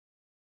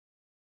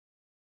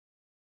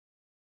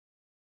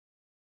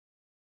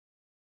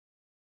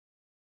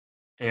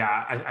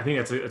Yeah, I think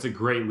that's a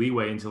great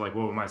leeway into like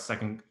what my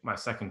second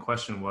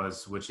question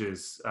was, which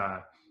is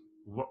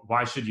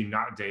why should you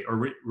not date,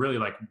 or really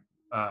like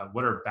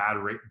what are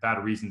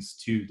bad reasons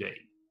to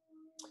date?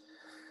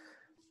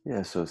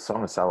 Yeah, so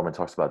Song of Solomon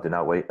talks about do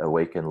not wait,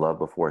 awaken love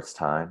before it's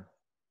time.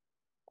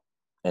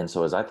 And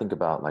so as I think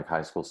about like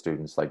high school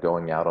students, like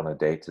going out on a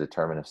date to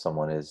determine if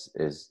someone is,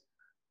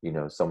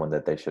 someone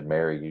that they should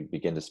marry, you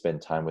begin to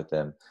spend time with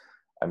them.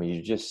 I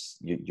mean,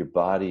 your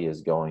body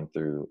is going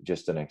through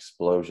just an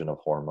explosion of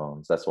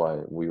hormones. That's why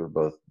we were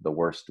both the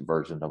worst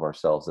version of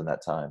ourselves in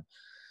that time.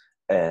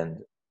 And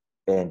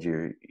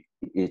and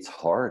it's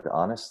hard,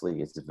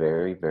 honestly. It's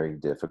very, very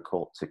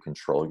difficult to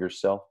control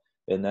yourself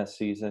in that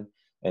season.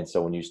 And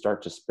so when you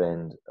start to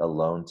spend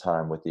alone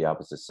time with the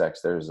opposite sex,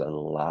 there's a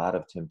lot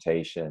of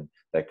temptation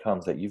that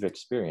comes that you've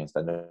experienced.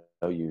 I know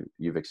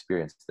you've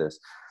experienced this.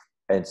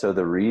 And so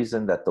the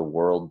reason that the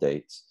world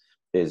dates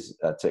is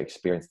to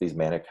experience these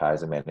manic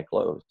highs and manic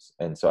lows.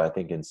 And so I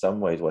think in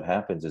some ways what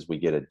happens is we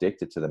get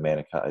addicted to the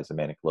manic highs and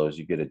manic lows.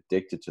 You get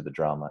addicted to the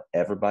drama.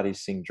 Everybody's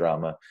seeing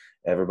drama.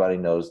 Everybody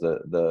knows the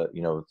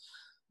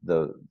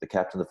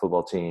captain of the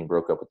football team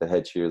broke up with the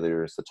head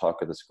cheerleader. It's the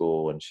talk of the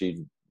school, and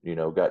she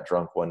got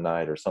drunk one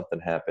night or something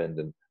happened.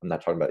 And I'm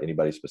not talking about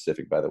anybody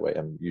specific, by the way.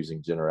 I'm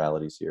using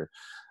generalities here.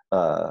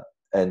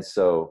 And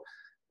so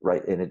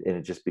right, and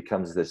it just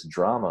becomes this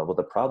drama. Well,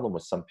 the problem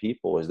with some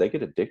people is they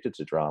get addicted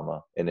to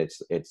drama, and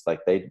it's like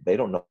they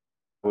don't know.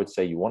 I would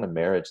say you want a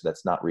marriage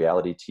that's not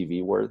reality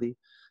TV worthy,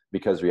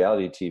 because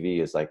reality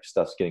TV is like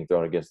stuff's getting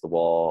thrown against the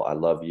wall. I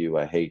love you,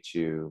 I hate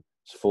you.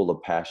 It's full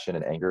of passion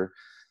and anger.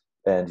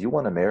 And you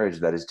want a marriage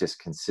that is just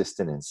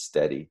consistent and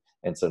steady.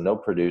 And so no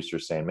producer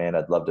saying, man,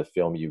 I'd love to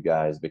film you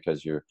guys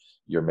because your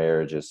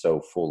marriage is so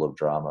full of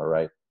drama,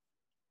 right?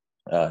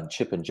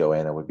 Chip and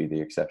Joanna would be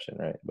the exception,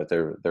 right? But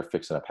they're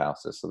fixing up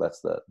houses, so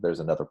there's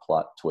another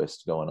plot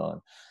twist going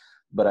on.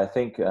 But I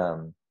think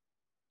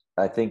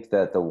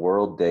that the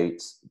world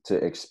dates to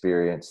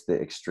experience the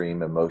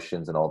extreme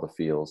emotions and all the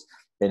feels.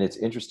 And it's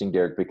interesting,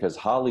 Derek, because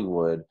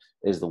Hollywood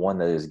is the one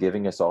that is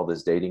giving us all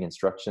this dating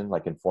instruction,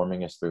 like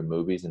informing us through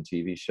movies and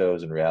TV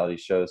shows and reality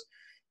shows.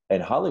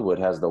 And Hollywood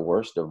has the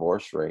worst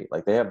divorce rate.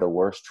 Like they have the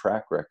worst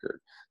track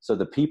record. So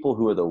the people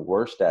who are the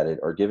worst at it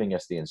are giving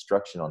us the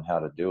instruction on how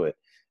to do it.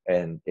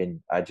 And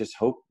I just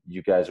hope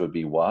you guys would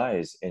be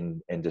wise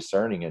and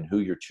discerning in who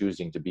you're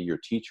choosing to be your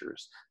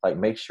teachers. Like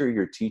make sure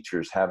your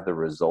teachers have the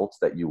results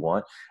that you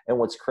want. And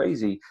what's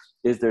crazy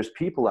is there's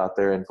people out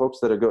there and folks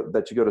that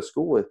you go to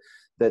school with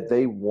that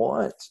they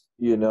want,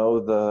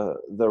 the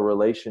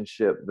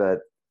relationship that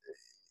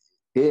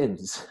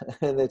ends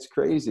and it's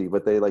crazy,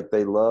 but they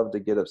love to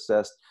get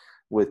obsessed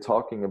with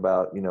talking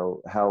about,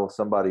 how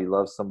somebody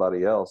loves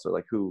somebody else, or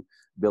like who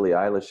Billie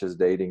Eilish is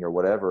dating or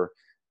whatever.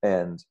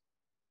 And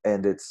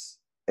it's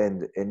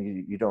and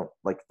you don't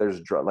like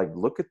like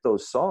look at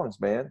those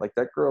songs, man. Like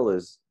that girl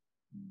is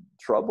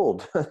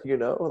troubled,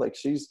 like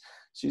she's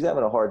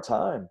having a hard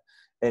time,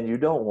 and you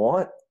don't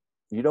want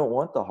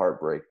the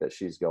heartbreak that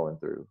she's going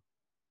through.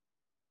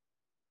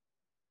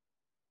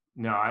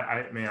 No,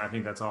 man, I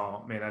think that's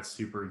all, man, that's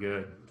super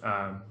good.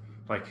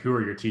 Like who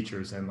are your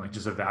teachers, and like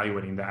just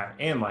evaluating that,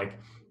 and like,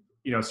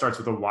 it starts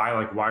with a why,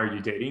 like why are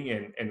you dating?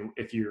 And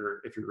if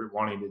you're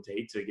wanting to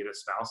date to get a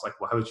spouse, like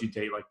why would you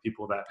date like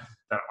people that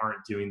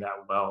aren't doing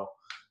that well?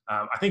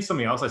 I think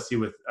something else I see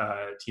with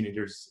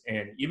teenagers,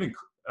 and even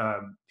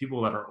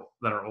people that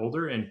are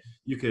older, and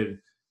you could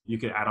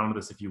add on to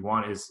this if you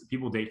want, is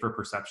people date for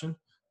perception.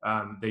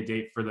 They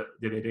date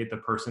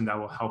the person that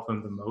will help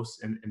them the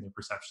most in the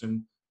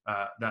perception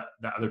that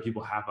other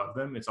people have of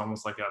them. It's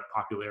almost like a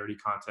popularity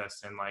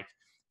contest, and like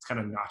it's kind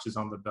of notches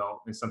on the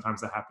belt. And sometimes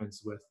that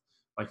happens with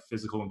like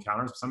physical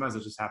encounters, but sometimes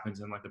it just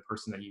happens in like the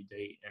person that you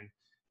date, and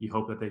you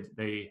hope that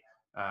they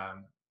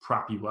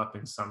prop you up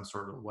in some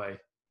sort of way.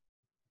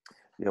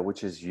 Yeah,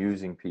 which is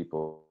using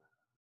people.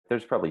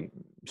 There's probably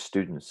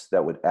students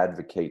that would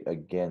advocate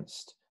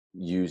against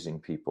using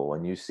people,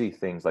 and you see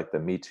things like the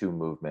Me Too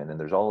movement, and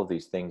there's all of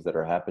these things that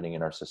are happening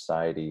in our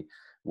society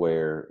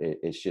where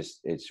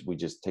we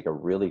just take a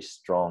really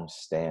strong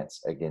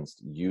stance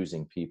against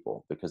using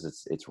people, because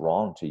it's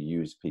wrong to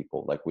use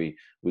people. Like we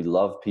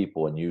love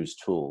people and use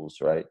tools,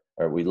 right?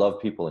 Or we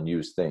love people and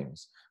use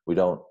things. We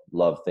don't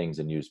love things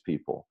and use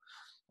people.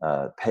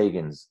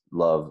 Pagans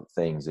love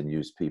things and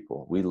use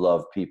people. We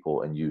love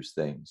people and use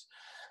things.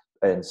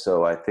 And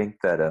so I think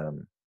that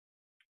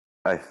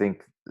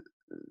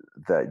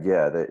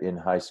yeah, that in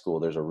high school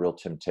there's a real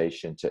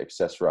temptation to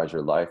accessorize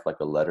your life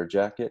like a letter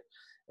jacket,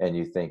 and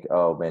you think,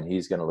 oh man,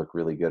 he's going to look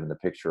really good in the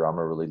picture, I'm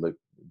going to really look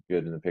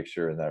good in the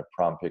picture, and our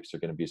prom pics are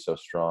going to be so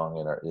strong,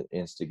 and our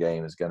Insta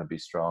game is going to be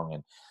strong.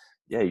 And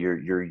yeah,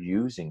 you're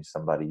using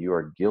somebody. You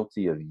are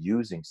guilty of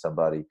using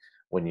somebody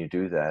when you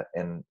do that.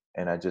 And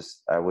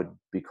I would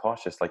be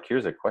cautious. Like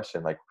here's a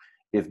question: like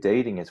if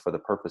dating is for the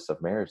purpose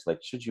of marriage, like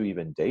should you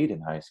even date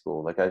in high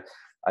school? Like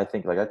I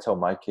think, like I tell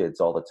my kids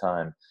all the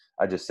time,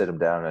 I just sit them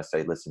down and I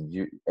say, listen,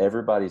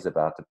 everybody's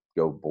about to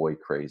go boy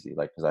crazy.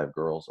 Like, cause I have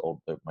girls,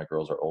 my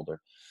girls are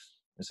older.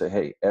 and say,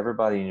 hey,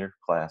 everybody in your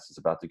class is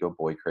about to go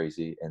boy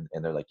crazy. And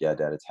they're like, yeah,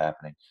 dad, it's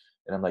happening.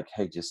 And I'm like,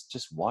 hey,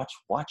 just watch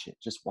it.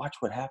 Just watch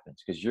what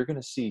happens, because you're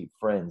going to see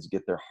friends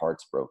get their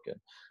hearts broken.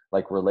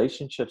 Like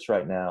relationships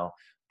right now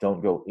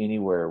don't go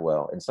anywhere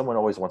well. And someone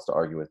always wants to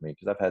argue with me,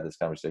 because I've had this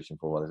conversation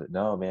for a while. They said,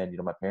 no, man,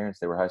 my parents,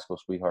 they were high school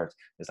sweethearts.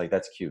 It's like,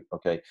 that's cute.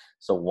 Okay.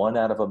 So 1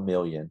 out of 1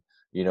 million,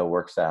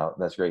 works out.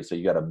 That's great. So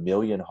you got 1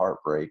 million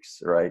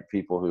heartbreaks, right?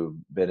 People who've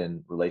been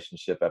in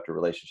relationship after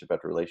relationship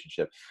after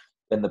relationship.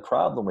 And the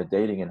problem with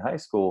dating in high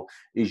school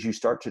is you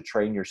start to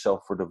train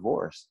yourself for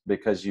divorce,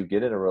 because you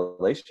get in a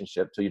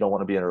relationship till you don't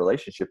want to be in a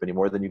relationship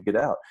anymore, then you get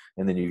out.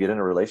 And then you get in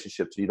a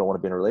relationship till you don't want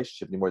to be in a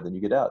relationship anymore, then you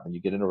get out. Then you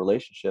get in a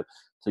relationship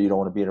till you don't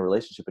want to be in a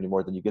relationship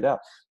anymore, then you get out.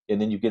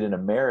 And then you get in a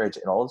marriage,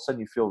 and all of a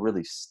sudden you feel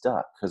really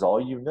stuck, because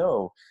all you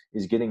know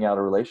is getting out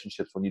of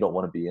relationships when you don't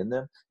want to be in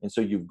them. And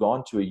so you've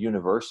gone to a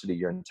university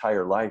your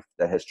entire life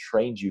that has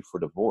trained you for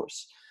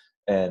divorce.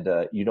 And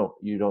you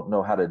don't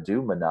know how to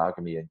do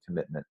monogamy and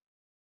commitment.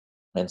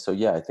 And so,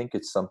 yeah, I think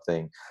it's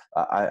something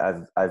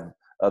I've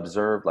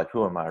observed. Like,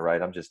 who am I,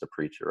 right? I'm just a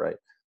preacher, right?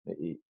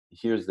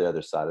 Here's the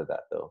other side of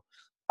that, though.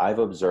 I've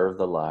observed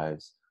the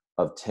lives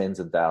of tens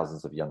of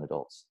thousands of young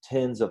adults,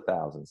 tens of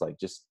thousands. Like,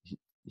 just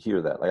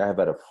hear that. Like, I have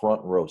had a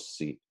front row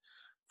seat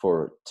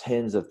for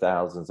tens of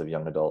thousands of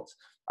young adults.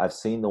 I've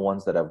seen the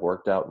ones that have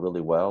worked out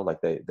really well. Like,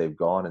 they've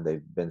gone and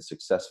they've been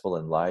successful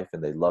in life,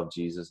 and they love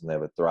Jesus, and they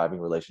have a thriving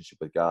relationship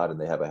with God,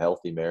 and they have a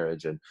healthy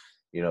marriage, and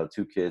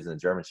 2 kids and a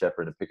German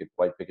Shepherd and a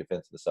white picket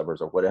fence in the suburbs,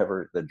 or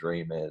whatever the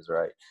dream is,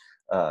 right?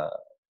 Uh,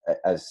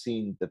 I've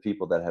seen the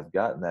people that have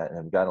gotten that and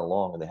have gotten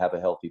along, and they have a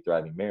healthy,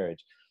 thriving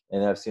marriage.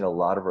 And I've seen a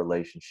lot of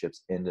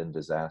relationships end in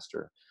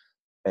disaster.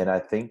 And I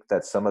think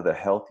that some of the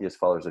healthiest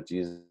followers of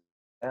Jesus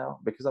now,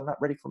 because I'm not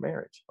ready for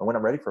marriage. And when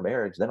I'm ready for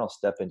marriage, then I'll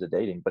step into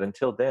dating. But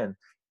until then,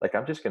 like,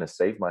 I'm just going to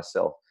save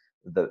myself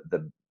the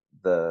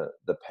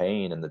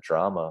pain and the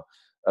drama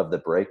of the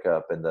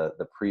breakup, and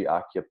the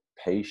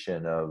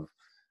preoccupation of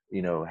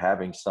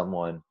having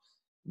someone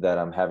that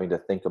I'm having to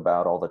think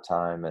about all the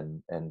time,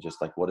 and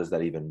just like, what does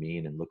that even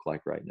mean and look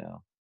like right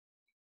now?